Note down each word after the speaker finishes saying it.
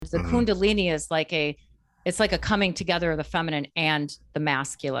The Kundalini is it's like a coming together of the feminine and the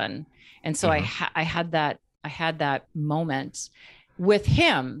masculine. And so I had that moment with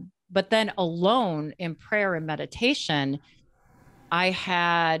him, but then alone in prayer and meditation,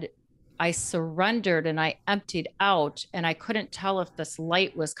 I surrendered and I emptied out, and I couldn't tell if this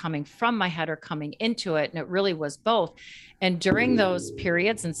light was coming from my head or coming into it. And it really was both. And during those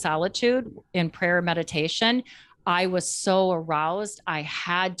periods in solitude, in prayer and meditation, I was so aroused. I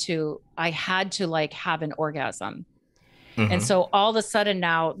had to like have an orgasm. And Hmm. so all of a sudden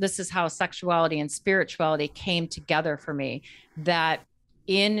now, this is how sexuality and spirituality came together for me. That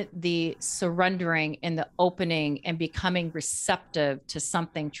in the surrendering, in the opening, and becoming receptive to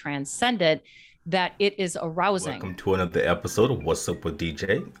something transcendent, that it is arousing. Welcome to another episode of What's Up with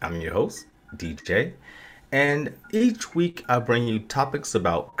DJ. I'm your host, DJ. And each week I bring you topics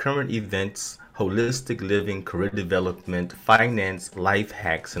about current events, holistic living, career development, finance, life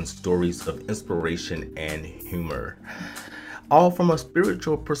hacks, and stories of inspiration and humor, all from a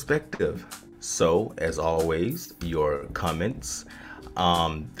spiritual perspective. So, as always, your comments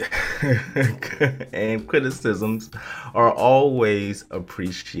um, and criticisms are always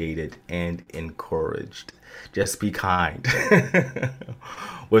appreciated and encouraged. Just be kind.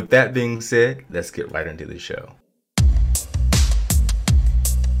 With that being said, let's get right into the show.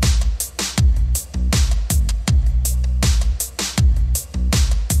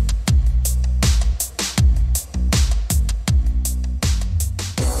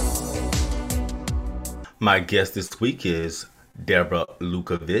 My guest this week is Deborah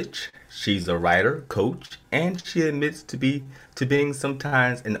Lukovic. She's a writer, coach, and she admits to being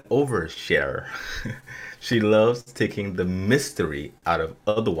sometimes an oversharer. She loves taking the mystery out of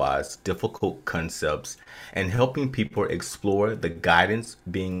otherwise difficult concepts and helping people explore the guidance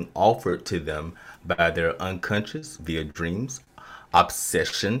being offered to them by their unconscious via dreams,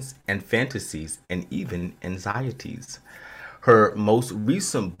 obsessions, and fantasies, and even anxieties. Her most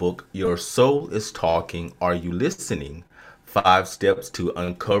recent book, Your Soul is Talking, Are You Listening? 5 Steps to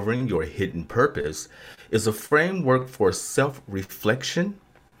Uncovering Your Hidden Purpose, is a framework for self reflection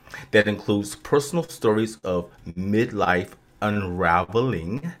that includes personal stories of midlife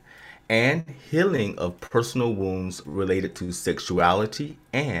unraveling and healing of personal wounds related to sexuality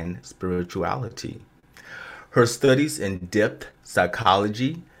and spirituality. Her studies in depth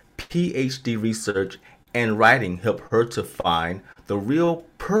psychology, PhD research, and writing helped her to find the real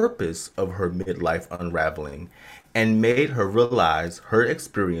purpose of her midlife unraveling and made her realize her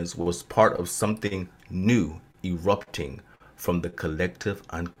experience was part of something new erupting from the collective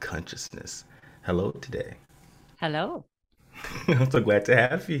unconsciousness. Hello today. Hello. I'm so glad to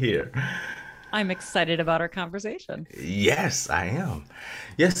have you here. I'm excited about our conversation. Yes, I am.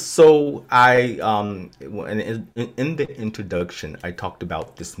 Yes, so in the introduction, I talked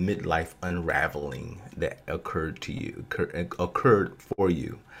about this midlife unraveling that occurred for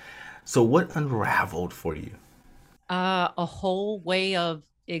you. So what unraveled for you? A whole way of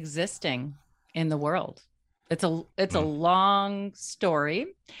existing in the world. It's a Mm, long story.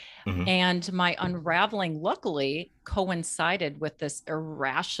 mhm, And my unraveling, luckily, coincided with this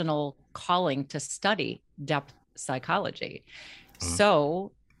irrational calling to study depth psychology. mhm.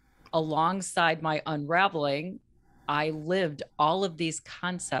 So, alongside my unraveling, I lived all of these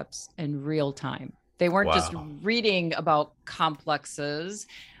concepts in real time. They weren't just Wow. reading about complexes,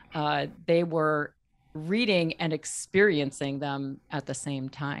 they were reading and experiencing them at the same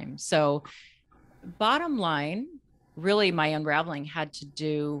time. So, bottom line, really, my unraveling had to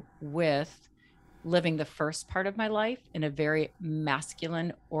do with living the first part of my life in a very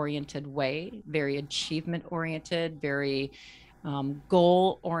masculine oriented way, very achievement oriented, very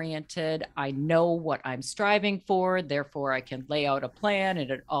goal oriented. I know what I'm striving for, therefore, I can lay out a plan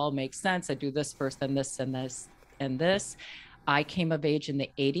and it all makes sense. I do this first, then this, and this, and this. I came of age in the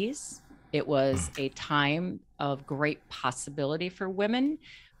 80s. It Mm, was a time of great possibility for women,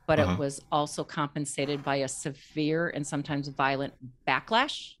 but it uh-huh, was also compensated by a severe and sometimes violent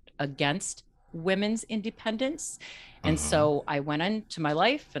backlash against women's independence. And uh-huh. so I went into my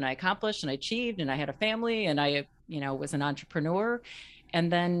life and I accomplished and I achieved and I had a family and I, was an entrepreneur.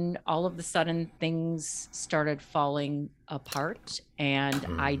 And then all of a sudden things started falling apart. And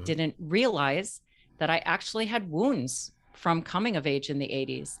I Mhm. didn't realize that I actually had wounds from coming of age in the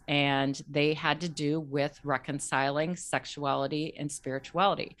 80s. And they had to do with reconciling sexuality and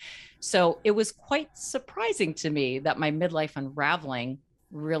spirituality. So it was quite surprising to me that my midlife unraveling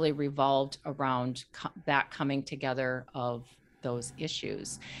really revolved around that coming together of those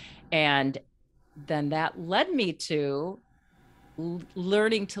issues. And then that led me to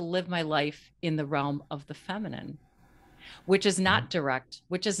learning to live my life in the realm of the feminine. which is not direct,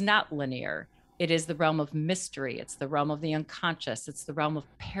 which is not linear. It is the realm of mystery. It's the realm of the unconscious. It's the realm of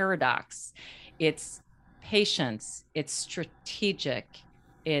paradox. It's patience. It's strategic.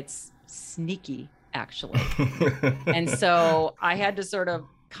 It's sneaky, actually. And so I had to sort of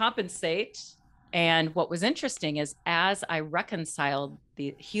compensate. And what was interesting is as I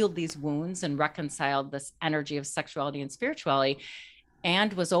healed these wounds and reconciled this energy of sexuality and spirituality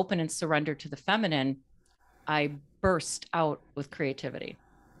and was open and surrendered to the feminine, I burst out with creativity.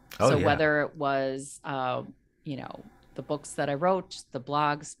 Whether it was, the books that I wrote, the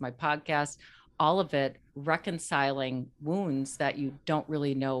blogs, my podcast, all of it reconciling wounds that you don't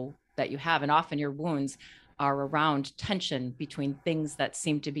really know that you have. And often your wounds are around tension between things that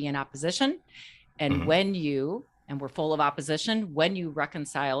seem to be in opposition. And and we're full of opposition, when you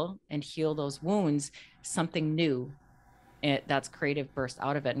reconcile and heal those wounds, something new that's creative bursts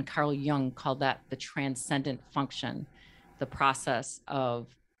out of it. And Carl Jung called that the transcendent function, the process of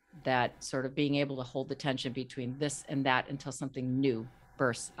that sort of being able to hold the tension between this and that until something new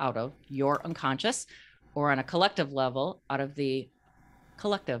bursts out of your unconscious, or on a collective level, out of the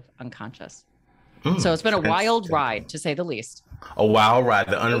collective unconscious. So it's been a wild ride, to say the least. A wild ride.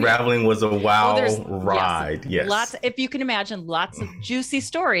 The unraveling was a wild ride. Yes. Lots, if you can imagine, lots of juicy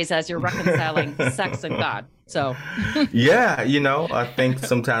stories as you're reconciling sex and God. So yeah, I think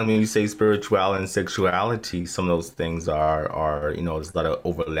sometimes when you say spirituality and sexuality, some of those things are there's a lot of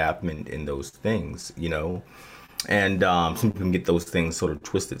overlap in those things, and some people can get those things sort of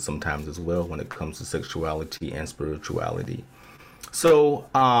twisted sometimes as well when it comes to sexuality and spirituality. So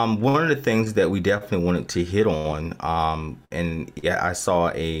one of the things that we definitely wanted to hit on, and I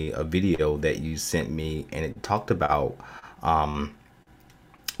saw a video that you sent me, and it talked about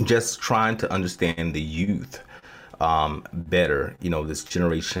just trying to understand the youth better. This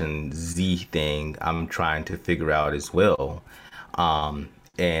Generation Z thing I'm trying to figure out as well.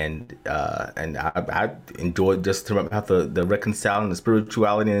 And I enjoyed just about the reconciling the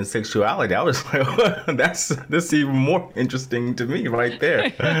spirituality and sexuality. I was like, that's even more interesting to me right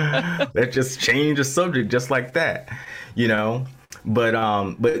there. Let's just change the subject just like that,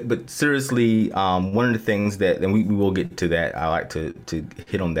 But seriously, one of the things that, and we will get to that, I like to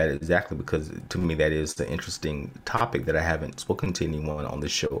hit on that exactly because to me that is the interesting topic that I haven't spoken to anyone on the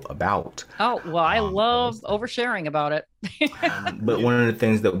show about. Oh, well, I love oversharing about it. But one of the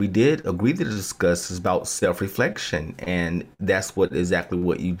things that we did agree to discuss is about self-reflection, and that's exactly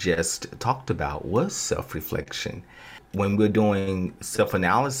what you just talked about was self-reflection. When we're doing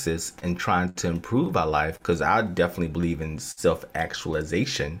self-analysis and trying to improve our life, because I definitely believe in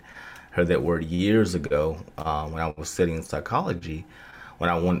self-actualization. Heard that word years ago when I was studying psychology, when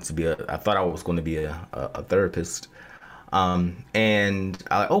I thought I was going to be a therapist. And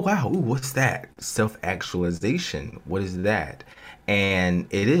oh wow, what's that? Self-actualization. What is that? And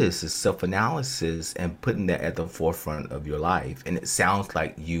it's self-analysis and putting that at the forefront of your life. And it sounds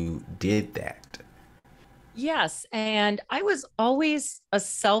like you did that. Yes. And I was always a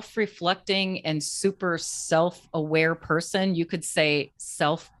self-reflecting and super self-aware person. You could say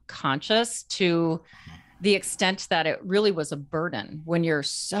self-conscious to the extent that it really was a burden when you're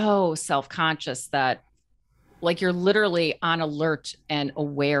so self-conscious that like you're literally on alert and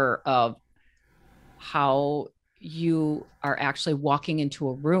aware of how you are actually walking into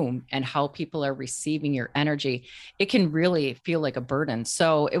a room and how people are receiving your energy. It can really feel like a burden.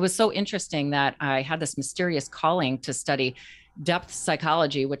 So it was so interesting that I had this mysterious calling to study depth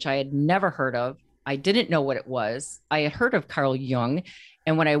psychology, which I had never heard of. I didn't know what it was. I had heard of Carl Jung.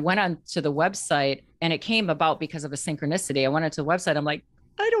 And when I went onto the website, and it came about because of a synchronicity, I went onto the website, I'm like,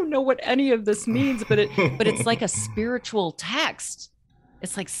 I don't know what any of this means, but it's like a spiritual text.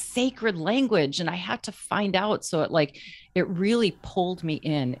 It's like sacred language. And I had to find out. So it really pulled me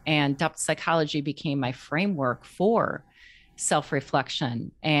in, and depth psychology became my framework for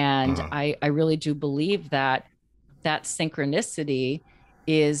self-reflection. And I really do believe that synchronicity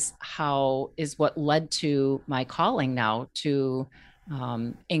is what led to my calling now to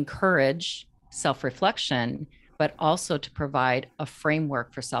encourage self-reflection, but also to provide a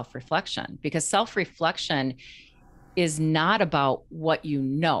framework for self-reflection, because self-reflection is not about what you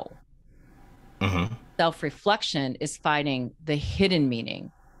know. Mm-hmm. Self-reflection is finding the hidden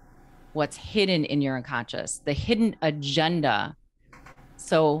meaning, what's hidden in your unconscious, the hidden agenda.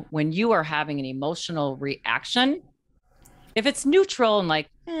 So when you are having an emotional reaction, if it's neutral and like,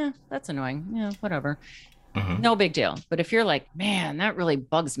 that's annoying, whatever, no big deal. But if you're like, man, that really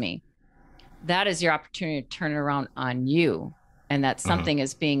bugs me, that is your opportunity to turn it around on you. And that something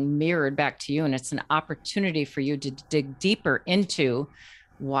is being mirrored back to you. And it's an opportunity for you to dig deeper into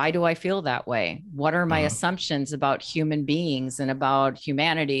why do I feel that way? What are my assumptions about human beings and about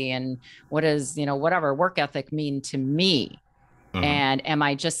humanity? And what does, whatever work ethic mean to me? Mm-hmm. And am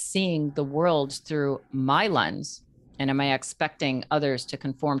I just seeing the world through my lens? And am I expecting others to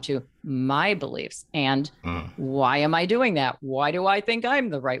conform to my beliefs? And Mm-hmm. why am I doing that? Why do I think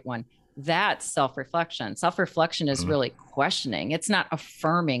I'm the right one? That's self-reflection. Self-reflection is Mm-hmm. really questioning. It's not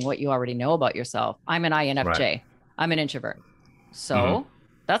affirming what you already know about yourself. I'm an Right. INFJ. I'm an introvert. Mm-hmm. So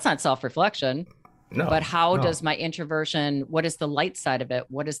that's not self-reflection. But No, how no. does my introversion, what is the light side of it?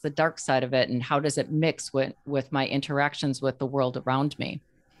 What is the dark side of it? And how does it mix with my interactions with the world around me?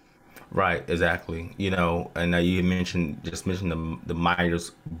 Right, exactly. And you mentioned the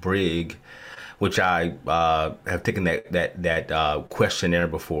Myers Briggs, which I have taken that questionnaire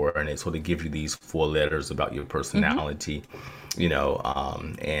before, and it sort of gives you these four letters about your Mm-hmm. personality.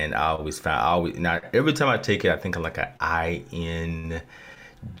 And I always now every time I take it, I think of like a INPJ,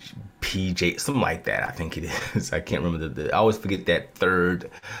 something like that. I think it is. I can't remember I always forget that third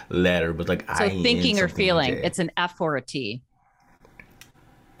letter, but like So IN thinking or something feeling, J. it's an F or a T.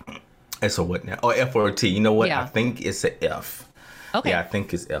 And so what now? Oh, F or a T. You know what? I Yeah. think it's a F. Yeah, I Okay.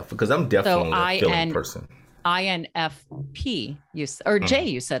 think it's F because I'm So definitely a feeling person. INFP, or J,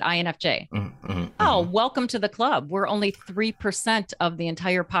 you said INFJ. Oh, Mm-hmm. welcome to the club. We're only 3% of the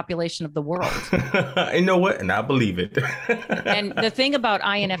entire population of the world. You know what? And I believe it. And the thing about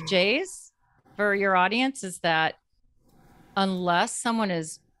INFJs for your audience is that unless someone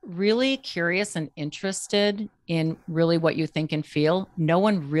is really curious and interested in really what you think and feel, no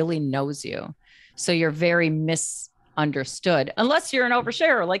one really knows you. So you're very misunderstood, unless you're an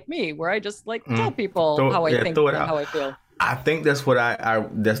oversharer like me, where I just like tell Mm. people how I think Throw it and out. how I feel. I think that's what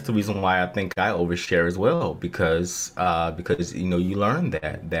that's the reason why I think I overshare as well because you learn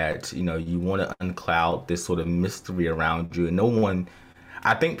that you want to uncloud this sort of mystery around you and no one.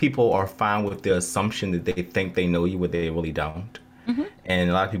 I think people are fine with the assumption that they think they know you, but they really don't. Mm-hmm.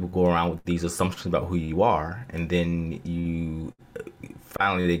 And a lot of people go around with these assumptions about who you are, and then you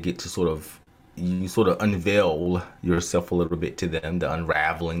finally they get to you sort of unveil yourself a little bit to them, the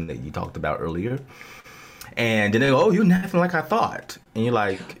unraveling that you talked about earlier. And then they go, "Oh, you're nothing like I thought," and you're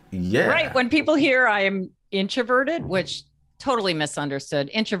like, Right. "Yeah, When people hear I am introverted, which totally misunderstood,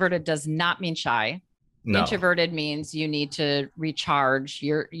 introverted does not mean shy. no, Introverted means you need to recharge.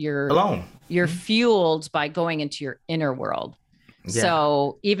 alone." You're fueled by going into your inner world. Yeah,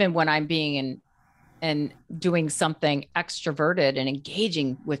 So even when I'm being in and doing something extroverted and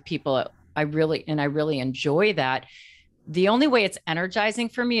engaging with people, I really enjoy that. The only way it's energizing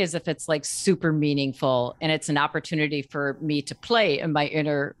for me is if it's like super meaningful and it's an opportunity for me to play in my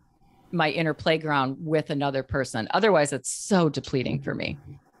inner playground with another person. Otherwise, it's so depleting for me.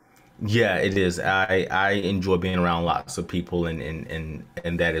 yeah, it is. I enjoy being around lots of people and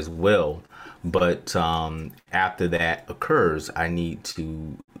that as well. But after that occurs, I need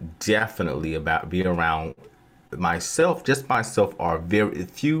to definitely about be around myself, just myself, or very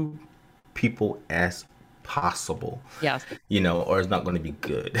few people as possible, Yes. or it's not going to be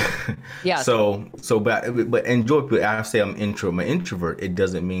good. Yes. But enjoy. But I say I'm an introvert. It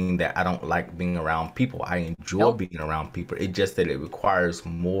doesn't mean that I don't like being around people. I enjoy Nope. being around people. It's just that it requires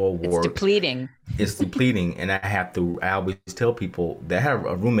more It's work. depleting. It's depleting, and I always tell people that I had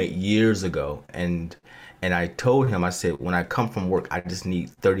a roommate years ago, and I told him, I said, when I come from work, I just need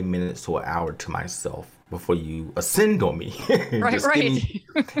 30 minutes to an hour to myself before you ascend on me. Right, Just give right. me,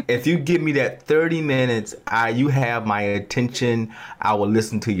 if you give me that 30 minutes, you have my attention. I will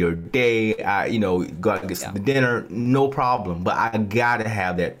listen to your day. Go out and get Yeah. some dinner, no problem. But I gotta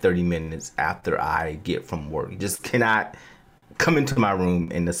have that 30 minutes after I get from work. You just cannot come into my room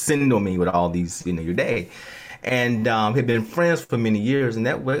and ascend on me with all these, your day. And had been friends for many years, and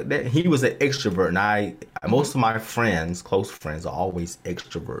that he was an extrovert, and Mm-hmm. most of my friends, close friends, are always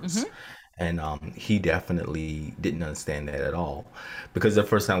extroverts, Mm-hmm. and he definitely didn't understand that at all, because the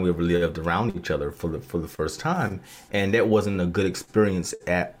first time we ever lived around each other for the first time, and that wasn't a good experience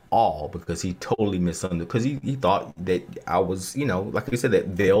at all because he totally misunderstood because he thought that I was, like you said, that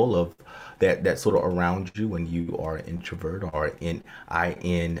veil of that sort of around you when you are an introvert or in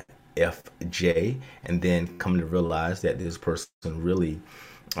INFJ, and then come to realize that this person really,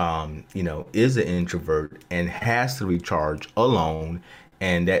 is an introvert and has to recharge alone,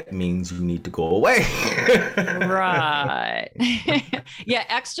 and that means you need to go away. Right. Yeah,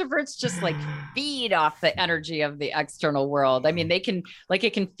 extroverts just like feed off the energy of the external world. I mean, they can like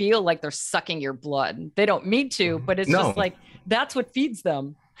it can feel like they're sucking your blood. They don't mean to, but it's just No, like that's what feeds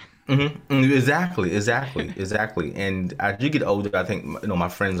them. Exactly. And as you get older, I think my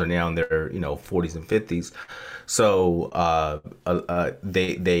friends are now in their 40s and 50s, so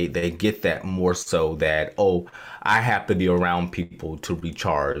they get that more so that, oh, I have to be around people to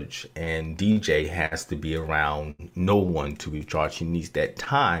recharge, and DJ has to be around no one to recharge. He needs that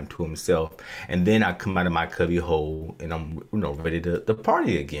time to himself, and then I come out of my cubby hole and I'm ready to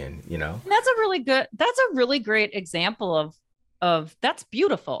party again. And that's a really great example of that's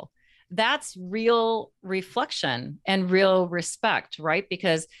beautiful. That's real reflection and real respect, right?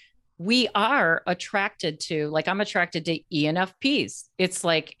 Because we are attracted to, like, I'm attracted to ENFPs. It's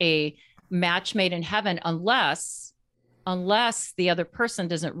like a match made in heaven, unless the other person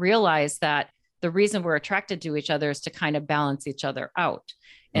doesn't realize that the reason we're attracted to each other is to kind of balance each other out.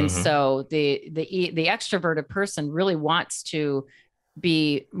 And Hmm. so the extroverted person really wants to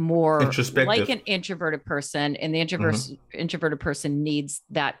be more like Introspective. an introverted person, and the Hmm. introverted person needs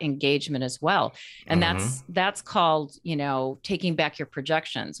that engagement as well. And Hmm. that's called, taking back your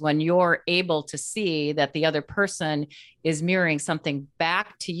projections. When you're able to see that the other person is mirroring something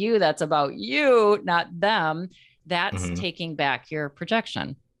back to you that's about you, not them, that's Hmm. taking back your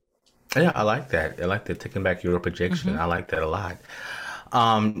projection. Yeah, I like that. I like that, taking back your projection. Mm-hmm. I like that a lot.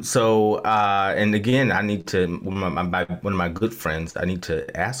 And again, I need to, one of my good friends, I need to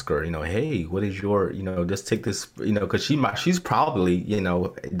ask her, hey, what is your, just take this, because she's probably,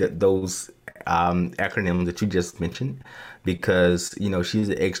 th those acronyms that you just mentioned, because she's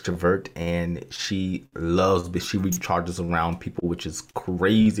an extrovert and she recharges around people, which is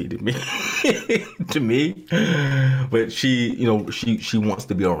crazy to me. To me, but she wants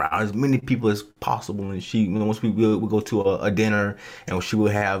to be around as many people as possible, and once we go to a dinner, and she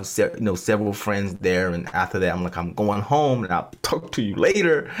will have several friends there, and after that I'm like, I'm going home and I'll talk to you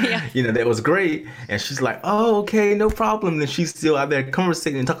later. Yeah. That was great. And she's like, oh, okay, no problem. And she's still out there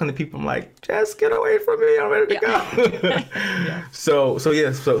conversating and talking to people. I'm like, just get away from me, I'm ready to go. Yeah. Yeah. So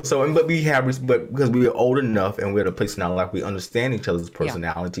yeah, but but because we're old enough and we're at a place now, like, we understand each other's Yeah.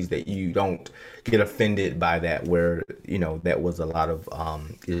 personalities, that you don't get offended by that, where that was a lot of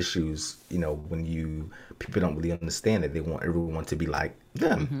issues, when you people don't really understand it. They want everyone to be like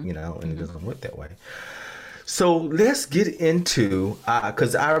them, Mm-hmm. and it Mm-hmm. doesn't work that way. So let's get into,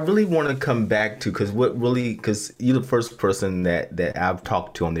 because I really want to come back to, because you're the first person that I've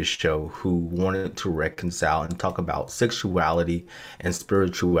talked to on this show who wanted to reconcile and talk about sexuality and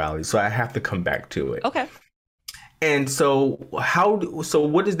spirituality. So I have to come back to it. Okay. And so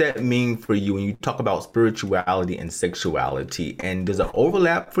what does that mean for you when you talk about spirituality and sexuality? And does it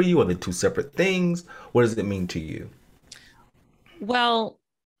overlap for you? Are they two separate things? What does it mean to you? Well,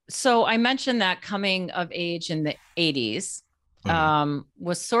 so I mentioned that coming of age in the 80s Hmm.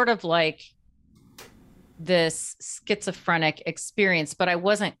 was sort of like this schizophrenic experience, but I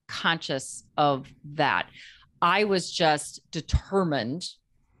wasn't conscious of that. I was just determined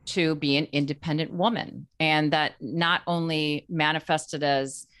to be an independent woman. And that not only manifested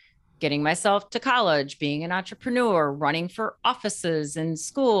as getting myself to college, being an entrepreneur, running for offices in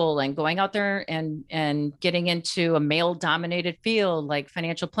school, and going out there and getting into a male dominated field like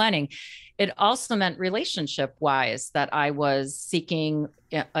financial planning. It also meant relationship wise that I was seeking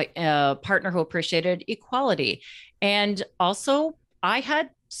a partner who appreciated equality. And also, I had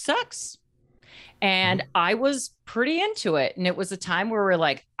sex and I was pretty into it. And it was a time where we're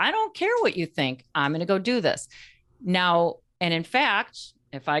like, I don't care what you think. I'm going to go do this. Now, and in fact,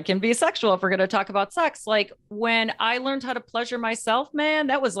 if I can be sexual, if we're going to talk about sex, like when I learned how to pleasure myself, man,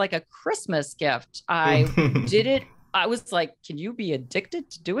 that was like a Christmas gift. I did it. I was like, can you be addicted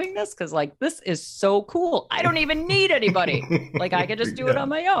to doing this? Because, like, this is so cool. I don't even need anybody. Like, I could just do it Yeah. on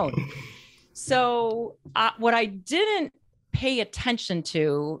my own. So, what I didn't pay attention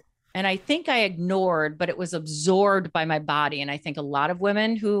to, and I think I ignored, but it was absorbed by my body. And I think a lot of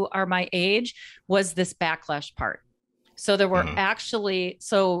women who are my age, was this backlash part. So there were Mhm. actually,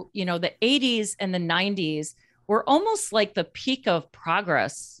 the 80s and the 90s were almost like the peak of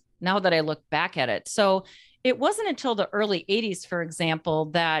progress now that I look back at it. So it wasn't until the early 80s, for example,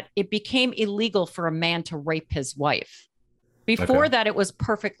 that it became illegal for a man to rape his wife. Okay. Before that, it was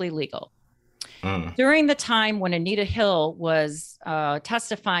perfectly legal. Mm. During the time when Anita Hill was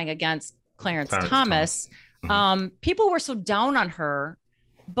testifying against Clarence Clarence Thomas. Thomas, Hmm. people were so down on her.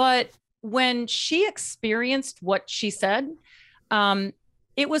 But when she experienced what she said, um,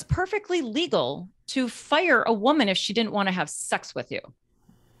 it was perfectly legal to fire a woman if she didn't want to have sex with you.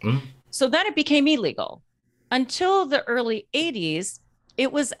 Mm. So then it became illegal. Until the early 80s,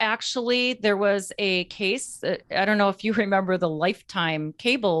 it was actually, there was a case. I don't know if you remember the Lifetime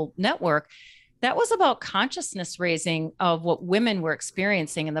cable network. that was about consciousness raising of what women were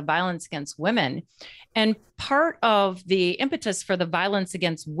experiencing and the violence against women. And part of the impetus for the Violence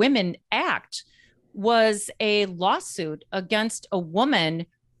Against Women Act was a lawsuit against a woman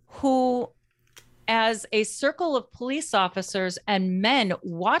who, as a circle of police officers and men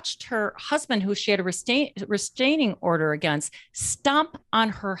watched her husband, who she had a restraining order against, stomp on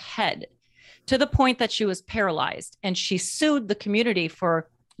her head to the point that she was paralyzed. And she sued the community for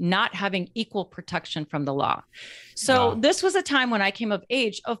not having equal protection from the law. So wow. This was a time when I came of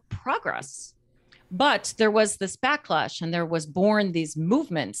age of progress, but there was this backlash, and there was born these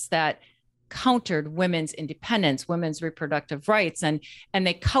movements that countered women's independence, women's reproductive rights, and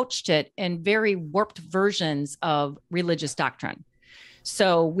they couched it in very warped versions of religious doctrine.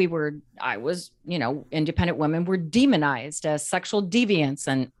 So independent women were demonized as sexual deviants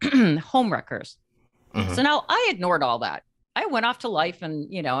and homewreckers. Mm-hmm. So now I ignored all that. I went off to life,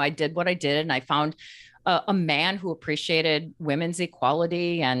 and, I did what I did, and I found a man who appreciated women's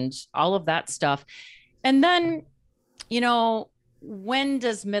equality and all of that stuff. And then, when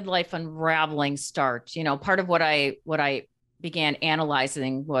does midlife unraveling start? Part of what I began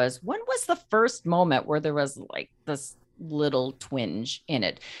analyzing was, when was the first moment where there was like this little twinge in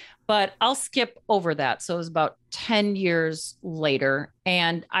it? But I'll skip over that. So it was about 10 years later,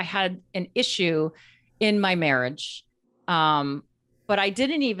 and I had an issue in my marriage. But I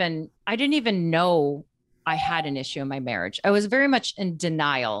didn't even know I had an issue in my marriage. I was very much in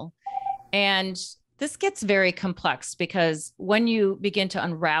denial. And this gets very complex, because when you begin to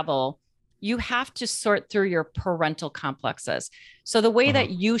unravel, you have to sort through your parental complexes. So the way that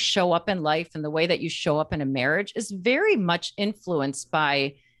you show up in life and the way that you show up in a marriage is very much influenced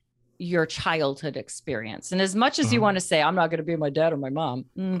by your childhood experience. And as much as you want to say, I'm not going to be my dad or my mom,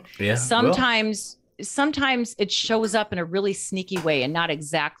 sometimes it shows up in a really sneaky way, and not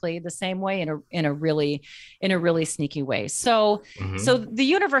exactly the same way, in a really sneaky way. So the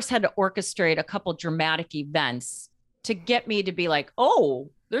universe had to orchestrate a couple dramatic events to get me to be like, oh,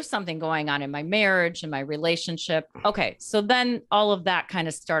 there's something going on in my marriage and my relationship. Okay. So then all of that kind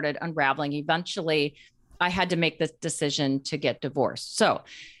of started unraveling. Eventually I had to make this decision to get divorced. So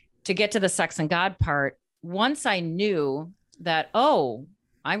to get to the sex and God part, once I knew that,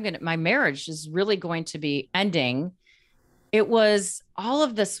 my marriage is really going to be ending, it was all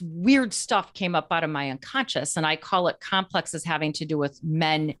of this weird stuff came up out of my unconscious. And I call it complexes having to do with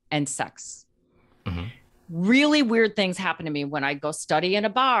men and sex. Mm-hmm. Really weird things happen to me when I go study in a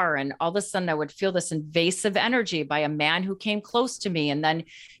bar, and all of a sudden I would feel this invasive energy by a man who came close to me. And then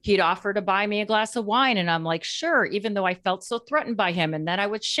he'd offer to buy me a glass of wine. And I'm like, sure, even though I felt so threatened by him. And then I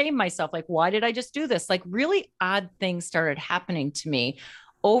would shame myself. Like, why did I just do this? Like, really odd things started happening to me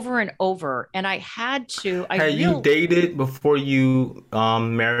over and over. And I had to, you dated before you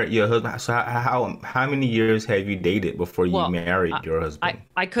married your husband? So how many years have you dated before you married your husband?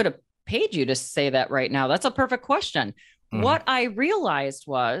 I could have paid you to say that right now. That's a perfect question. Mm-hmm. What I realized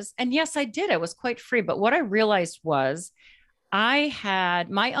was, and yes, I did, I was quite free, but what I realized was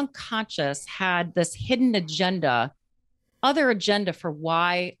my unconscious had this hidden other agenda for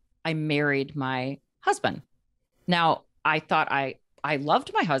why I married my husband. Now, I thought I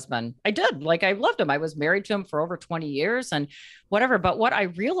loved my husband. I did. Like, I loved him. I was married to him for over 20 years and whatever. But what I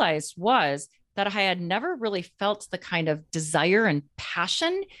realized was that I had never really felt the kind of desire and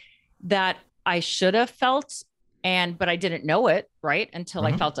passion that I should have felt. But I didn't know it, right, until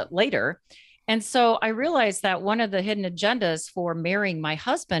I felt it later. And so I realized that one of the hidden agendas for marrying my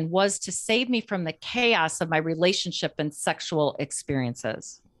husband was to save me from the chaos of my relationship and sexual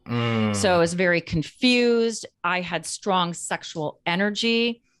experiences. So I was very confused. I had strong sexual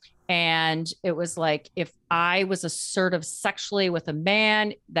energy. And it was like, if I was assertive sexually with a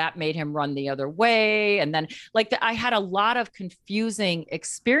man, that made him run the other way. And then I had a lot of confusing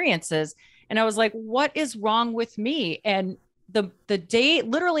experiences. And I was like, what is wrong with me? And the day,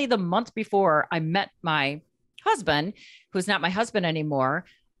 literally the month before I met my husband, who's not my husband anymore,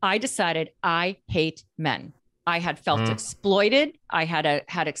 I decided I hate men. I had felt exploited. I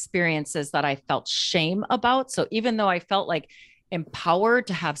had experiences that I felt shame about. So even though I felt like empowered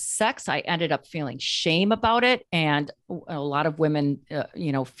to have sex, I ended up feeling shame about it. And a lot of women,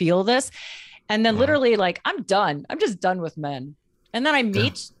 feel this. And then literally I'm done. I'm just done with men. And then I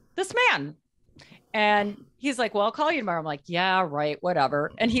meet this man and he's like, well, I'll call you tomorrow. I'm like, yeah, right.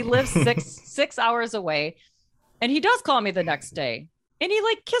 Whatever. And he lives six hours away, and he does call me the next day, and he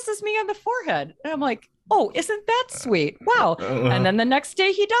kisses me on the forehead. And I'm like, oh, isn't that sweet? Wow. And then the next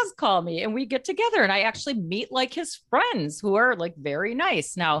day he does call me and we get together, and I actually meet his friends who are very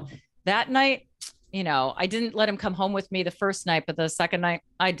nice. Now that night I didn't let him come home with me the first night, but the second night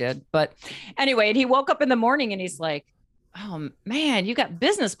I did. But anyway, and he woke up in the morning and he's like, oh man, you got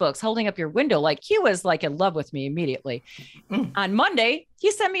business books holding up your window. Like he was like in love with me immediately. On Monday,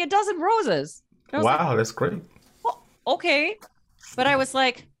 he sent me a dozen roses. Wow, like, that's great. Well, okay. But I was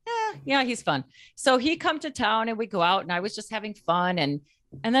like, yeah, he's fun. So he come to town and we go out and I was just having fun. And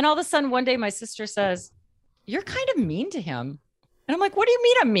then all of a sudden one day my sister says, you're kind of mean to him. And I'm like, what do you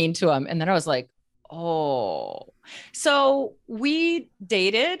mean I'm mean to him? And then I was like, oh. So we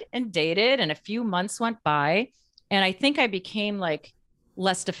dated and a few months went by. And I think I became like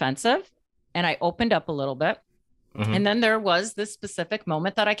less defensive and I opened up a little bit. Mm-hmm. And then there was this specific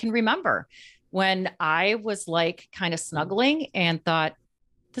moment that I can remember when I was like kind of snuggling and thought,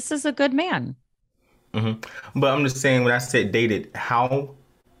 this is a good man. Mm-hmm. But I'm just saying, when I said dated, how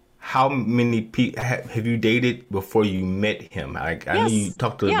many people have you dated before you met him? I know you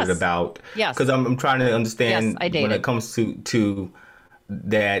talked a little bit about, because I'm trying to understand when it comes to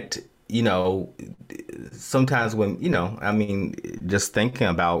that, sometimes when, just thinking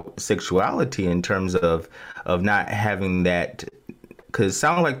about sexuality in terms of not having that, because it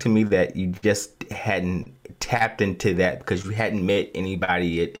sounded like to me that you just hadn't tapped into that because you hadn't met anybody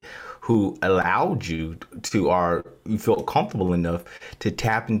yet who allowed you to, or you felt comfortable enough to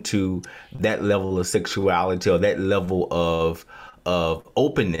tap into that level of sexuality or that level of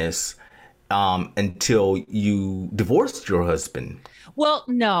openness until you divorced your husband. Well,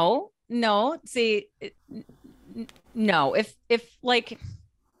 no. See, no. If like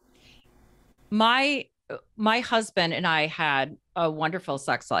my husband and I had a wonderful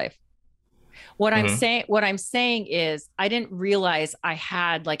sex life. What mm-hmm. I'm saying is I didn't realize I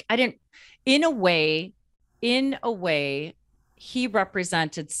had in a way, he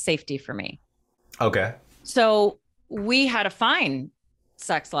represented safety for me. Okay. So we had a fine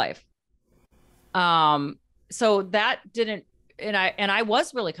sex life. So that didn't, and I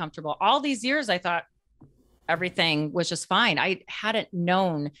was really comfortable. All these years I thought everything was just fine. I hadn't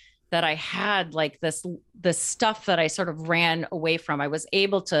known that I had like this stuff that I sort of ran away from. I was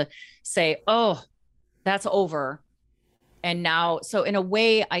able to say, oh, that's over. And now, so in a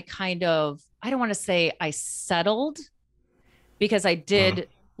way, I don't want to say I settled because I did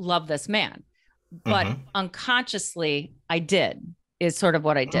love this man, but unconsciously I did, is sort of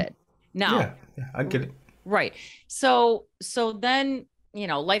what I did. Now, yeah, I get it. Right. So then,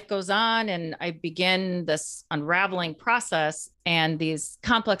 life goes on and I begin this unraveling process and these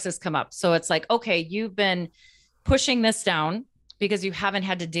complexes come up. So it's like, okay, you've been pushing this down because you haven't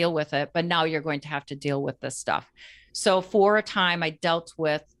had to deal with it, but now you're going to have to deal with this stuff. So for a time I dealt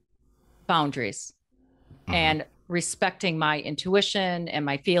with boundaries and respecting my intuition and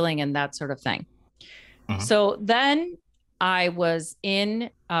my feeling and that sort of thing. So then I was in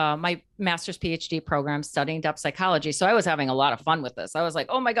my master's PhD program studying depth psychology. So I was having a lot of fun with this. I was like,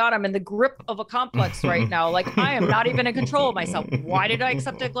 oh my God, I'm in the grip of a complex right now. Like I am not even in control of myself. Why did I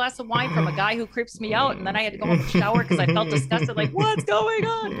accept a glass of wine from a guy who creeps me out? And then I had to go home and shower because I felt disgusted. Like, what's going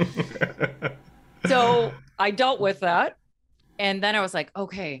on? So I dealt with that. And then I was like,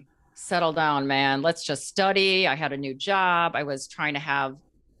 okay, settle down, man. Let's just study. I had a new job. I was trying to have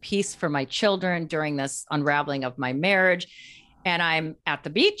peace for my children during this unraveling of my marriage. And I'm at the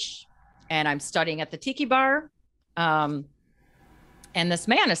beach and I'm studying at the tiki bar. And this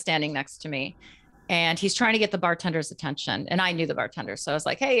man is standing next to me and he's trying to get the bartender's attention. And I knew the bartender. So I was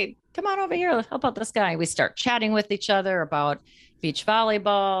like, hey, come on over here. Help out this guy. We start chatting with each other about beach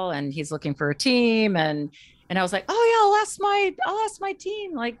volleyball and he's looking for a team. And I was like, oh yeah, I'll ask my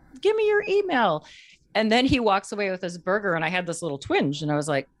team, like, give me your email. And then he walks away with his burger and I had this little twinge and I was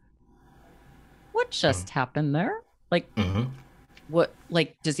like, what just happened there? Like, what,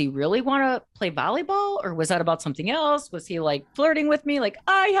 like, does he really want to play volleyball or was that about something else? Was he like flirting with me? Like,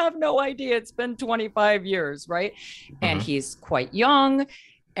 I have no idea. It's been 25 years. Right. And he's quite young.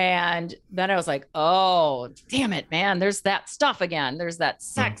 And then I was like, oh, damn it, man. There's that stuff again. There's that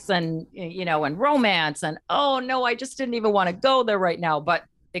sex and, and romance. And, oh no, I just didn't even want to go there right now, but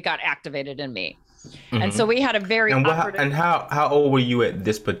it got activated in me. And so we had a very how old were you at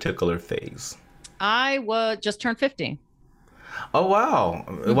this particular phase? I was just turned 50. Oh wow.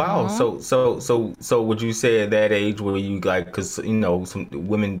 Wow. So would you say at that age were you like, because some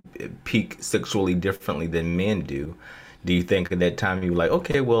women peak sexually differently than men do you think at that time you were like,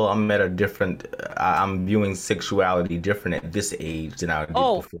 okay, well, I'm at a different, I'm viewing sexuality different at this age than I did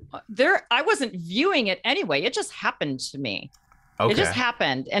before? I wasn't viewing it anyway. It just happened to me. Okay. It just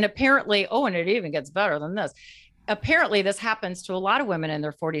happened. And apparently, and it even gets better than this. Apparently, this happens to a lot of women in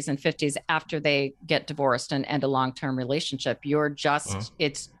their 40s and 50s after they get divorced and end a long-term relationship. You're just,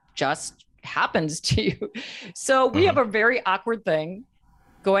 it's just happens to you? So we have Mm-hmm. a very awkward thing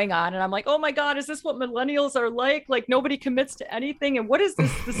going on. And I'm like, oh my God, is this what millennials are like? Like nobody commits to anything. And what is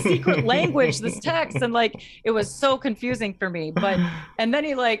this, the secret language, this text? And like, it was so confusing for me. But, and then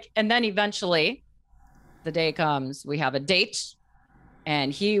eventually the day comes, we have a date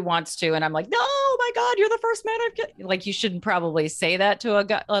and he wants to, and I'm like, no, my God, you're the first man I've kissed. Like, you shouldn't probably say that to a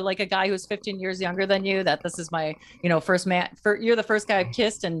guy, like a guy who's 15 years younger than you, that this is my, first man, you're the first guy I've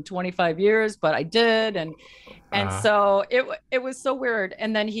kissed in 25 years, but I did. And Uh-huh. so it was so weird.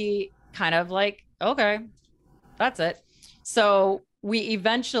 And then he kind of like, okay, that's it. So we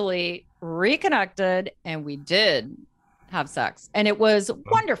eventually reconnected and we did have sex. And it was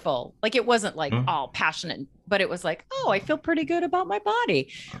wonderful. Like it wasn't like Mm-hmm. all passionate, but it was like, oh, I feel pretty good about my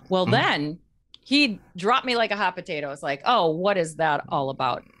body. Well, Mm-hmm. then he dropped me like a hot potato. It's like, oh, what is that all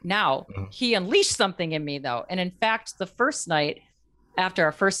about? Now he unleashed something in me though. And in fact, the first night after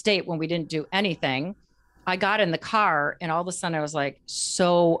our first date, when we didn't do anything, I got in the car and all of a sudden I was like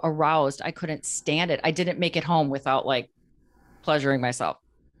so aroused. I couldn't stand it. I didn't make it home without like pleasuring myself.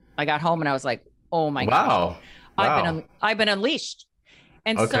 I got home and I was like, oh my gosh, Wow. Wow. I've been unleashed.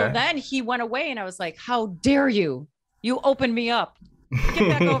 And so Okay. then he went away and I was like, how dare you? You opened me up. Get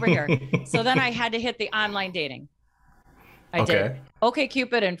back over here. So then I had to hit the online dating. I did Okay.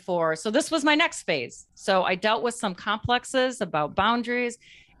 OkCupid and four. So this was my next phase. So I dealt with some complexes about boundaries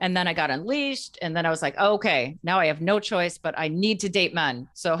and then I got unleashed. And then I was like, okay, now I have no choice, but I need to date men.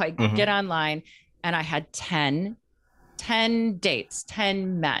 So I Mm-hmm. get online and I had 10 dates,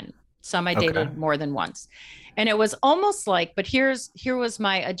 10 men. Some I Okay. dated more than once. And it was almost like, but here was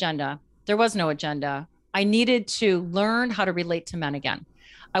my agenda. There was no agenda. I needed to learn how to relate to men again.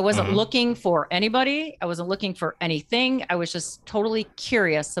 I wasn't Mm-hmm. looking for anybody. I wasn't looking for anything. I was just totally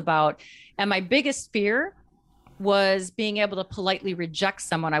curious about, and my biggest fear was being able to politely reject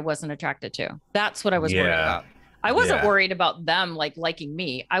someone I wasn't attracted to. That's what I was worried Yeah. about. I wasn't Yeah. worried about them like liking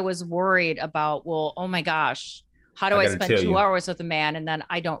me. I was worried about, well, oh my gosh, how do I I gotta spend tell two you. hours with a man and then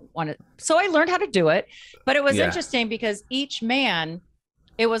I don't want to? So I learned how to do it. But it was Yeah. interesting because each man,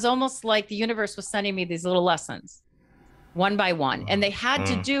 it was almost like the universe was sending me these little lessons one by one. And they had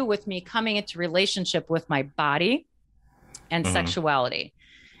to Mm-hmm. do with me coming into relationship with my body and Mm-hmm. sexuality.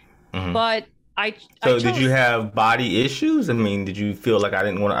 Mm-hmm. But I So chose, did you have body issues? I mean, did you feel like I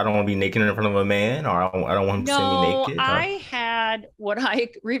don't want to be naked in front of a man, or I don't want him to see me no, naked? Or... I had what I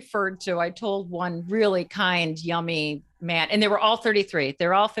referred to. I told one really kind, yummy man, and they were all 33.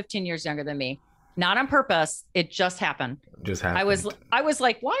 They're all 15 years younger than me. Not on purpose. It just happened. Just I was happened.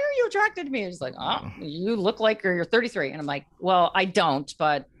 like, why are you attracted to me? He's like, oh, you look like you're 33. And I'm like, well, I don't,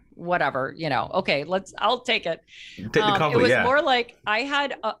 but whatever, okay, I'll take it. Take the It compliment. was Yeah. more like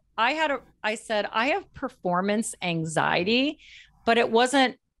I said, I have performance anxiety, but it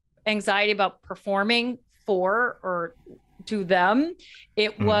wasn't anxiety about performing for or to them.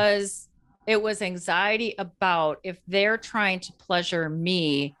 It Mm-hmm. was anxiety about if they're trying to pleasure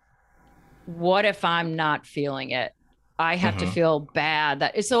me, what if I'm not feeling it? I have to Mm-hmm. feel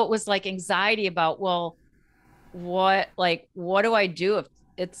bad. So it was like anxiety about, well, what do I do if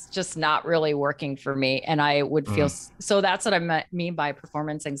it's just not really working for me? And I would feel, so that's what I mean by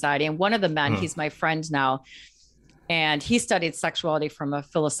performance anxiety. And one of the men, he's my friend now, and he studied sexuality from a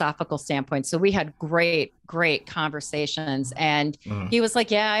philosophical standpoint. So we had great conversations. And he was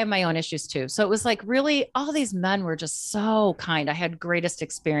like, yeah, I have my own issues too. So it was like, really, all these men were just so kind. I had greatest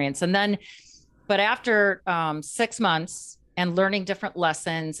experience. And then, but after 6 months and learning different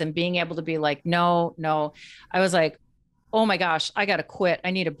lessons and being able to be like, no, I was like, oh my gosh, I got to quit.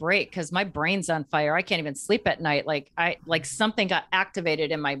 I need a break because my brain's on fire. I can't even sleep at night. Like something got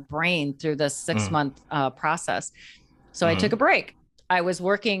activated in my brain through this 6-month process. So I took a break. I was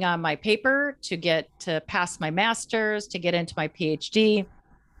working on my paper to pass my master's, to get into my PhD.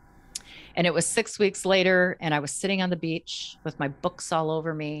 And it was 6 weeks later, and I was sitting on the beach with my books all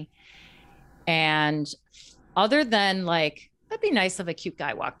over me. And other than like, that'd be nice if a cute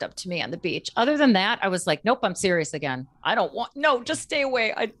guy walked up to me on the beach. Other than that, I was like, nope, I'm serious again. Just stay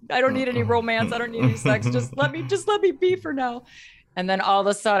away. I don't need any romance. I don't need any sex. Just let me be for now. And then all of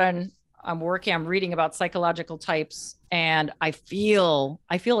a sudden I'm reading about psychological types, and I feel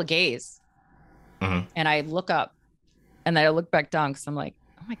a gaze. And I look up and then I look back down because I'm like,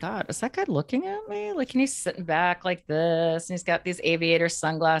 oh my God, is that guy looking at me? Like, and he's sitting back like this, and he's got these aviator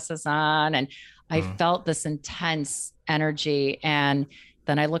sunglasses on. And I felt this intense energy. And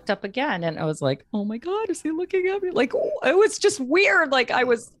then I looked up again and I was like, oh my God, is he looking at me? Like, it was just weird. Like I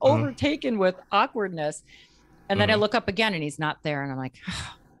was overtaken with awkwardness. And then I look up again and he's not there. And I'm like,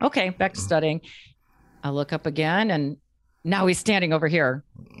 okay, back to studying. I look up again and Now he's standing over here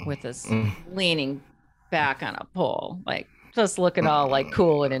with his Mm. leaning back on a pole, like just looking all like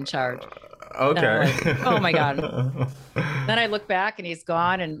cool and in charge. And I'm Okay. like, oh my God. Then I look back and he's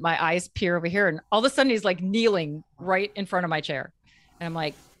gone, and my eyes peer over here, and all of a sudden he's like kneeling right in front of my chair. And I'm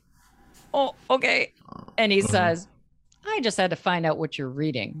like, oh, okay. And he Mhm. says, I just had to find out what you're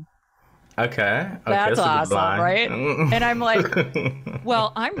reading. Okay. Okay. That's That's a good awesome, line. right? And I'm like,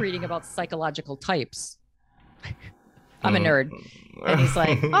 well, I'm reading about psychological types. I'm a nerd. And he's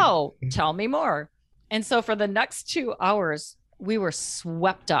like, oh, tell me more. And so for the next 2 hours, we were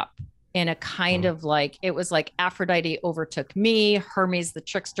swept up in a kind of like, it was like Aphrodite overtook me, Hermes the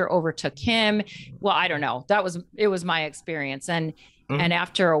trickster overtook him. Well, I don't know. It was my experience. And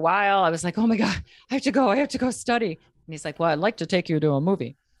after a while, I was like, oh my God, I have to go study. And he's like, well, I'd like to take you to a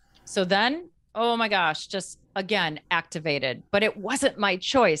movie. So then, oh my gosh, just again activated. But it wasn't my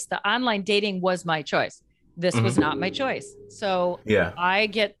choice. The online dating was my choice. This was not my choice. So Yeah. I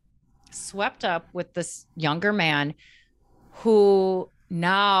get swept up with this younger man who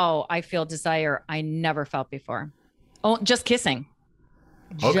now I feel desire I never felt before. Oh, just kissing,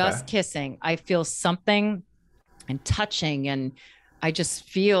 Okay. just kissing. I feel something and touching, and I just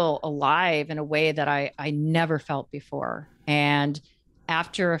feel alive in a way that I never felt before. And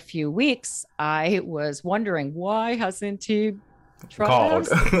after a few weeks, I was wondering, why hasn't he tried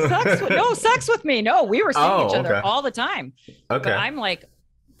to have Called. sex with me? No, we were seeing each Oh, other okay. all the time. But Okay. I'm like,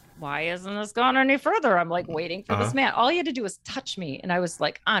 why isn't this gone any further? I'm like waiting for this man. All he had to do was touch me, and I was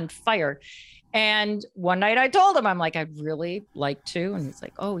like on fire. And one night I told him, I'm like, I'd really like to. And he's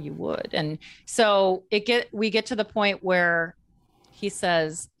like, oh, you would. And so we get to the point where he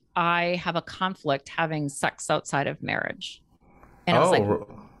says, I have a conflict having sex outside of marriage. And I was like, Oh,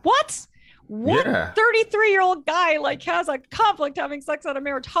 what? What yeah. 33-year-old guy like has a conflict having sex out of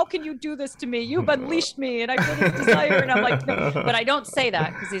marriage? How can you do this to me? You've unleashed me, and I feel this desire. And I'm like, no. But I don't say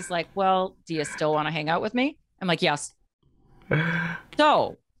that because he's like, well, do you still want to hang out with me? I'm like, yes.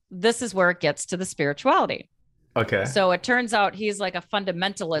 So this is where it gets to the spirituality. Okay. So it turns out he's like a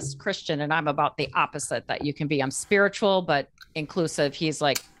fundamentalist Christian, and I'm about the opposite that you can be. I'm spiritual, but inclusive. He's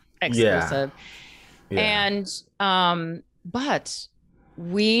like exclusive. Yeah. And,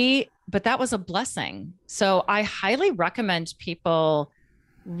 but that was a blessing. So I highly recommend people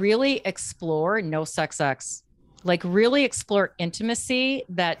really explore no sex sex, like really explore intimacy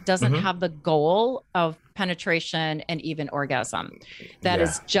that doesn't have the goal of penetration and even orgasm. That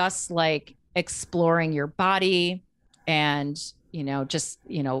is just like exploring your body and, just,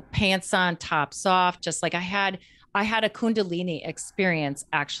 pants on, tops off. Just like I had a Kundalini experience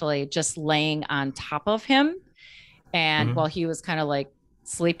actually just laying on top of him. And while he was kind of like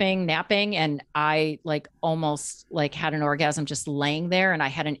sleeping, napping, and I like almost like had an orgasm just laying there, and I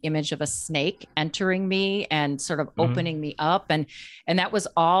had an image of a snake entering me and sort of opening me up, and that was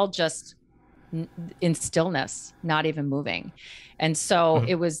all just in stillness, not even moving. And so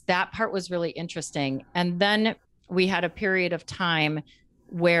that part was really interesting. And then we had a period of time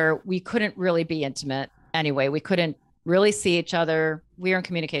where we couldn't really be intimate anyway. We couldn't really see each other. We were in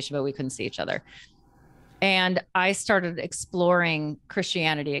communication, but we couldn't see each other. And I started exploring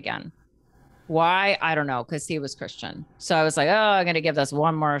Christianity again. Why? I don't know, because he was Christian. So I was like, oh, I'm going to give this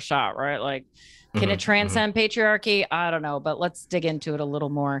one more shot, right? Like, can it transcend patriarchy? I don't know, but let's dig into it a little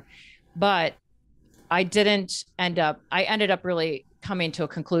more. But I ended up really coming to a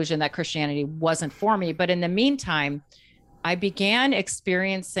conclusion that Christianity wasn't for me. But in the meantime, I began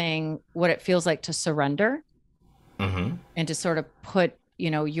experiencing what it feels like to surrender and to sort of put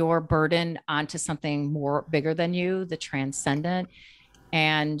your burden onto something more bigger than you, the transcendent.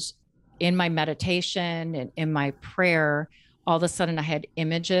 And in my meditation and in my prayer, all of a sudden I had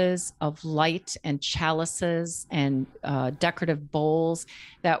images of light and chalices and decorative bowls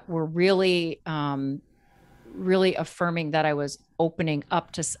that were really, really affirming that I was opening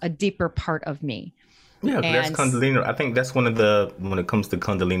up to a deeper part of me. Yeah, that's And Kundalini. I think that's when it comes to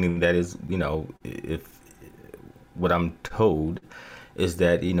Kundalini, that is, if what I'm told is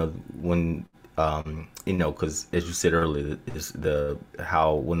that, when, because as you said earlier, is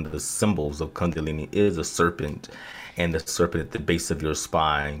how one of the symbols of Kundalini is a serpent, and the serpent at the base of your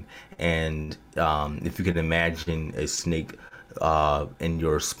spine. And if you can imagine a snake in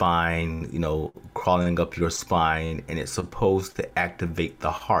your spine, crawling up your spine, and it's supposed to activate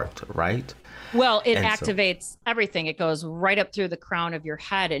the heart, right? well, it And so, activates everything. It goes right up through the crown of your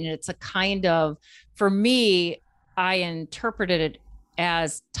head. And it's a kind of, for me, I interpreted it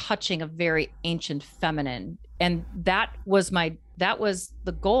as touching a very ancient feminine. And that was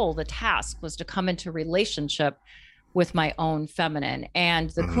the goal. The task was to come into relationship with my own feminine. And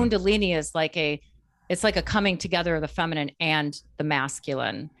the Kundalini is like it's like a coming together of the feminine and the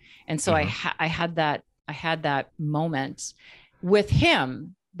masculine. And so Hmm. I had that moment with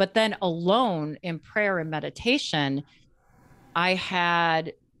him, but then alone in prayer and meditation, I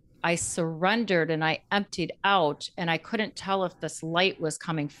had, I surrendered and I emptied out, and I couldn't tell if this light was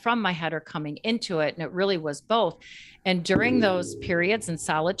coming from my head or coming into it. And it really was both. And during those periods in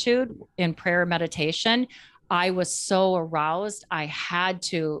solitude, in prayer meditation, I was so aroused. I had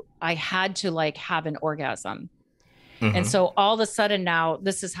to like have an orgasm. And Hmm. so all of a sudden now,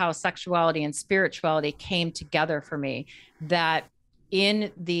 this is how sexuality and spirituality came together for me. That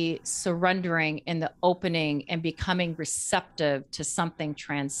in the surrendering, in the opening, and becoming receptive to something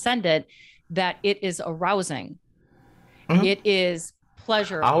transcendent, that it is arousing. Hmm. It is I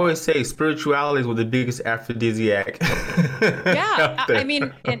pleasurable. always say spirituality was the biggest aphrodisiac Yeah. out there.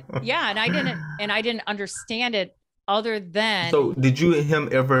 And I didn't understand it other than So, did you and him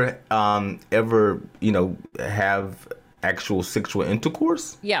ever have actual sexual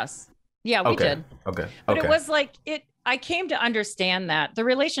intercourse? yes. Yeah, we Okay, did. okay, But it okay. was like I came to understand that the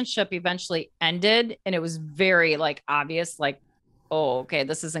relationship eventually ended, and it was very like obvious, like, oh, okay,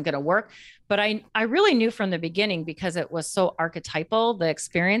 this isn't going to work. But I really knew from the beginning, because it was so archetypal, the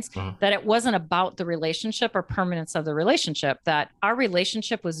experience, Mhm. that it wasn't about the relationship or permanence of the relationship, that our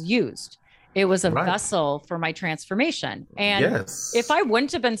relationship was used. It was a Right. vessel for my transformation. And if Yes. I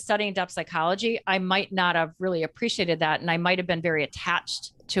wouldn't have been studying depth psychology, I might not have really appreciated that. And I might have been very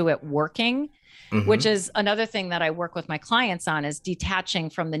attached to it working, which Hmm. is another thing that I work with my clients on, is detaching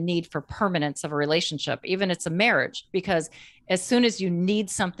from the need for permanence of a relationship, even it's a marriage, because as soon as you need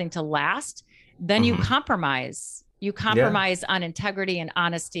something to last, then you Hmm. compromise. You Yeah. compromise on integrity and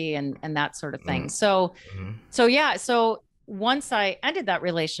honesty and that sort of thing. Hmm. So yeah, so once I ended that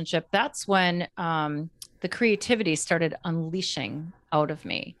relationship, that's when the creativity started unleashing out of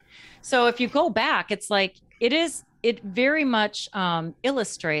me. So if you go back, it's like it very much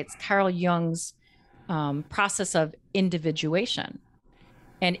illustrates Carl Jung's process of individuation.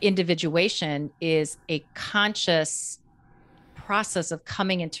 And individuation is a conscious process of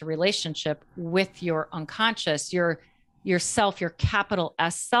coming into relationship with your unconscious, your self, your capital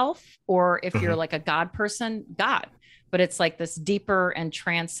S self, or if you're Hmm. like a God person, God. But it's like this deeper and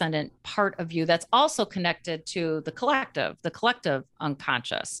transcendent part of you that's also connected to the collective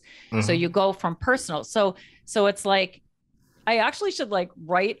unconscious. So Hmm. you go from personal. So it's like I actually should like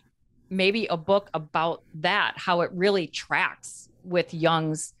write maybe a book about that, how it really tracks with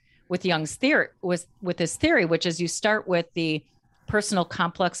Jung's theory, with his theory, which is you start with the personal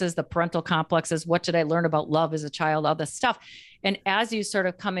complexes, the parental complexes. What did I learn about love as a child? All this stuff. And as you sort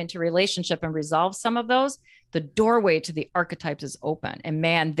of come into relationship and resolve some of those, the doorway to the archetypes is open. And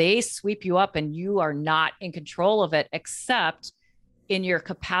man, they sweep you up and you are not in control of it, except in your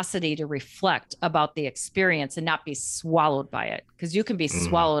capacity to reflect about the experience and not be swallowed by it, because you can be Hmm.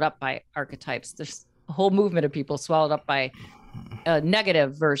 swallowed up by archetypes. There's a whole movement of people swallowed up by a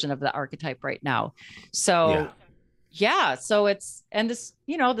negative version of the archetype right now. Yeah. So yeah, so it's, and this,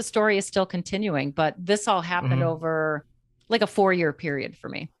 the story is still continuing, but this all happened Hmm. over like a 4-year period for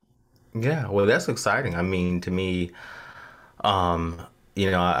me. Yeah. Well, that's exciting. I mean, to me, Um,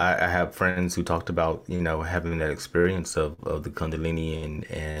 I have friends who talked about, having that experience of the Kundalini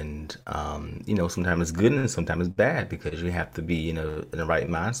and sometimes it's good and sometimes it's bad because you have to be, in the right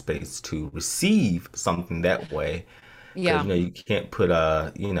mind space to receive something that way. Because, Yeah. you can't put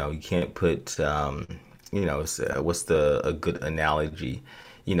what's a good analogy?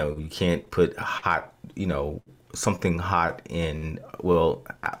 You can't put hot, something hot in, well,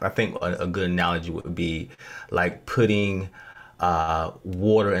 I think a good analogy would be like putting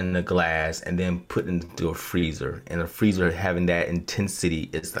water in the glass and then put it into a freezer. And a freezer having that intensity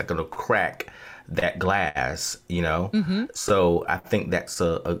is like gonna crack that glass. Hmm. So I think that's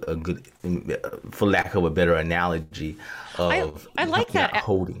a good, for lack of a better analogy, I of I like not that.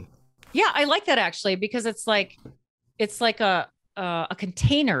 holding. Yeah, I like that actually, because it's like a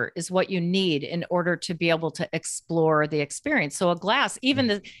container is what you need in order to be able to explore the experience. So a glass,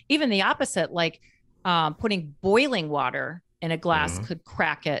 even the opposite, like putting boiling water in a glass Hmm. could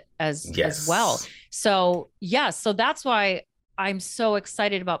crack it as well. Yes. So yes, so that's why I'm so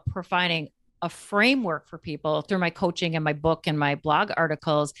excited about providing a framework for people through my coaching and my book and my blog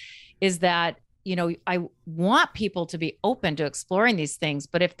articles, is that I want people to be open to exploring these things,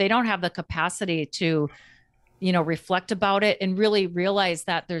 but if they don't have the capacity to reflect about it and really realize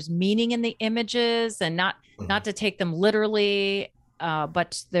that there's meaning in the images, and not to take them literally,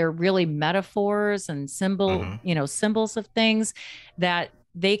 but they're really metaphors and Hmm. symbols of things, that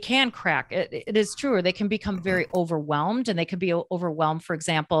they can crack it is true, or they can become very overwhelmed, and they can be overwhelmed, for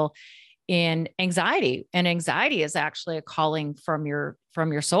example, in anxiety. And anxiety is actually a calling from your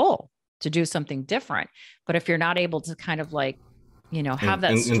soul to do something different. But if you're not able to kind of like, have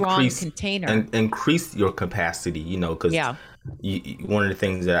that strong Increase container. and increase your capacity, because Yeah. one of the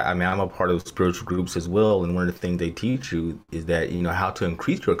things that I mean, I'm a part of spiritual groups as well, and one of the things they teach you is that how to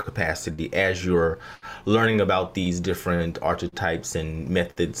increase your capacity as you're learning about these different archetypes and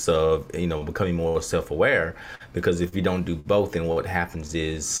methods of becoming more self-aware. Because if you don't do both, then what happens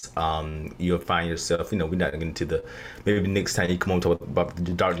is you'll find yourself, we're not getting into the maybe next time you come on to talk about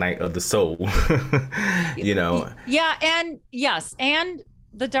the dark night of the soul, you know, Yeah. And yes. And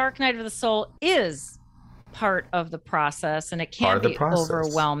the dark night of the soul is part of the process, and it part can of the be process.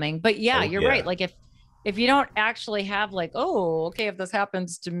 overwhelming. But yeah, Oh you're right. yeah. Like if you don't actually have like, oh, okay, if this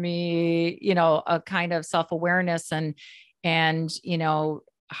happens to me, a kind of self-awareness and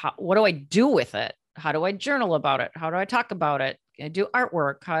what do I do with it? How do I journal about it? How do I talk about it? Can I do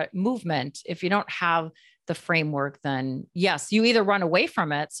artwork, movement? If you don't have the framework, then yes, you either run away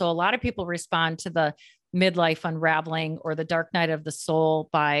from it. So a lot of people respond to the midlife unraveling or the dark night of the soul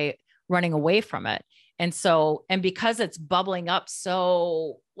by running away from it. And because it's bubbling up,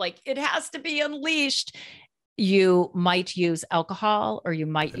 so like it has to be unleashed, you might use alcohol, or you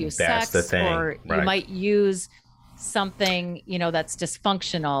might use That's the sex, thing, or you right? might use something, that's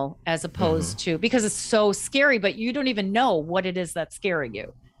dysfunctional, as Hmm. opposed to, because it's so scary, but you don't even know what it is that's scaring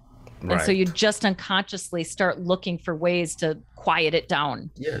you. And so you Right. just unconsciously start looking for ways to quiet it down.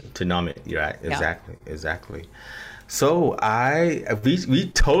 Yeah, to numb it. You're right. Yeah. Exactly. Exactly. So we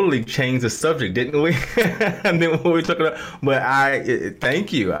totally changed the subject, didn't we? And then what we were talking about, but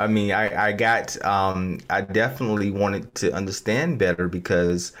thank you. I mean, I got I definitely wanted to understand better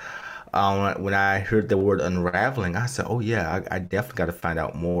because when I heard the word unraveling, I said, oh yeah, I definitely got to find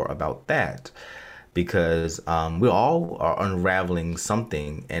out more about that because we all are unraveling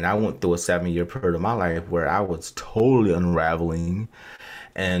something, and I went through a 7 year period of my life where I was totally unraveling,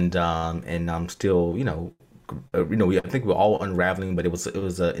 and I'm still, I think we're all unraveling, but it was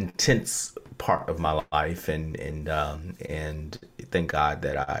an intense part of my life, and thank God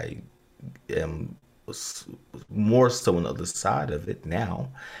that I am more so on the other side of it now,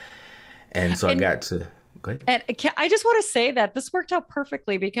 and so I And got to go ahead. I just want to say that this worked out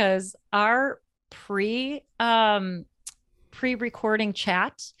perfectly because our pre-recording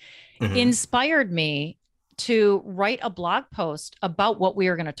chat Hmm. inspired me to write a blog post about what we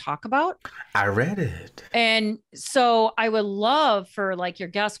are going to talk about. I read it. And so I would love for like your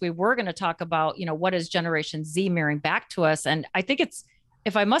guests, we were going to talk about, what is Generation Z mirroring back to us. And I think it's,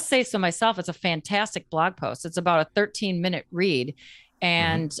 if I must say so myself, it's a fantastic blog post. It's about a 13-minute read. Hmm.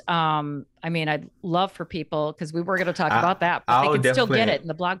 And I mean, I'd love for people, because we were going to talk I about that, but they I'll can still get definitely it in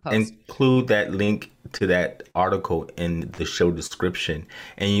the blog post. include that link to that article in the show description.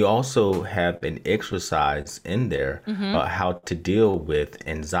 And you also have an exercise in there Mm-hmm. about how to deal with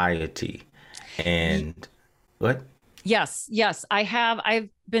anxiety. And what? Yes, yes, I have. I've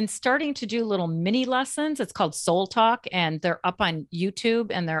been starting to do little mini lessons. It's called Soul Talk, and they're up on YouTube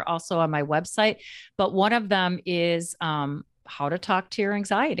and they're also on my website. But one of them is how to talk to your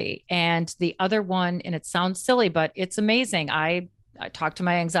anxiety. And the other one, and it sounds silly, but it's amazing. I talk to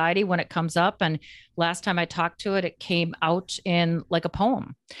my anxiety when it comes up. And last time I talked to it, it came out in like a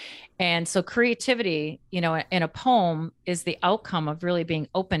poem. And so creativity, in a poem is the outcome of really being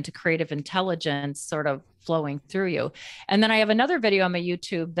open to creative intelligence sort of flowing through you. And then I have another video on my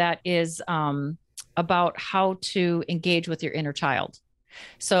YouTube that is about how to engage with your inner child.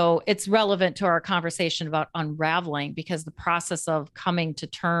 So it's relevant to our conversation about unraveling, because the process of coming to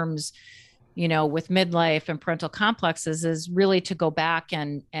terms, with midlife and parental complexes is really to go back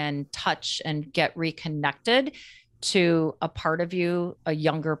and touch and get reconnected to a part of you, a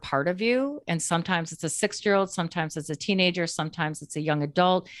younger part of you. And sometimes it's a 6 year old, sometimes it's a teenager, sometimes it's a young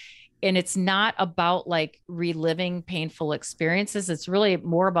adult. And it's not about like reliving painful experiences. It's really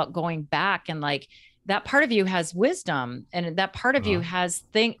more about going back and like, that part of you has wisdom, and that part of you Uh, has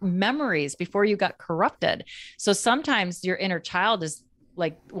memories before you got corrupted. So sometimes your inner child is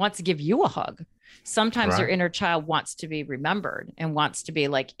like wants to give you a hug. Sometimes your right. inner child wants to be remembered and wants to be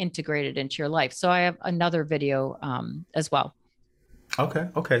like integrated into your life. So I have another video as well. Okay.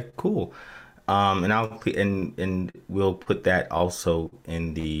 Okay. Cool. And and we'll put that also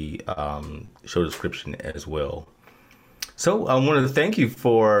in the show description as well. So I wanted to thank you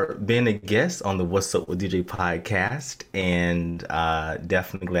for being a guest on the What's Up with DJ podcast, and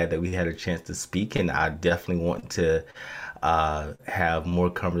definitely glad that we had a chance to speak. And I definitely want to have more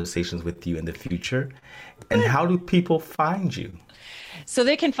conversations with you in the future. And Good. how do people find you? So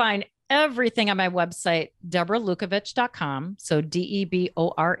they can find everything on my website, DeborahLukovich.com. So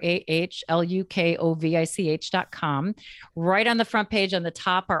DeborahLukovich.com. Right on the front page on the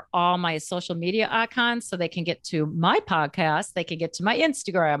top are all my social media icons. So they can get to my podcast, they can get to my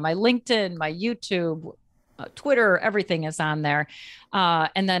Instagram, my LinkedIn, my YouTube, Twitter, everything is on there.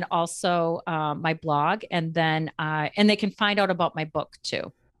 And then also my blog. And they can find out about my book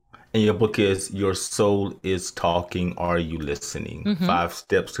too. And your book is Your Soul is Talking, Are You Listening? Mm-hmm. 5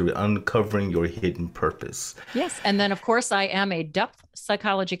 Steps to Uncovering Your Hidden Purpose. Yes. And then, of course, I am a depth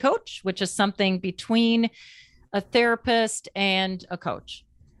psychology coach, which is something between a therapist and a coach.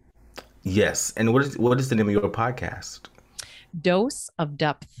 Yes. And what is the name of your podcast? Dose of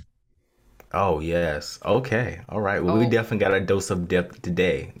Depth. Oh, yes. Okay. All right. Well, we Oh, definitely got a dose of depth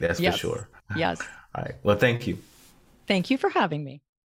today. That's for yes. sure. Yes. All right. Well, thank you. Thank you for having me.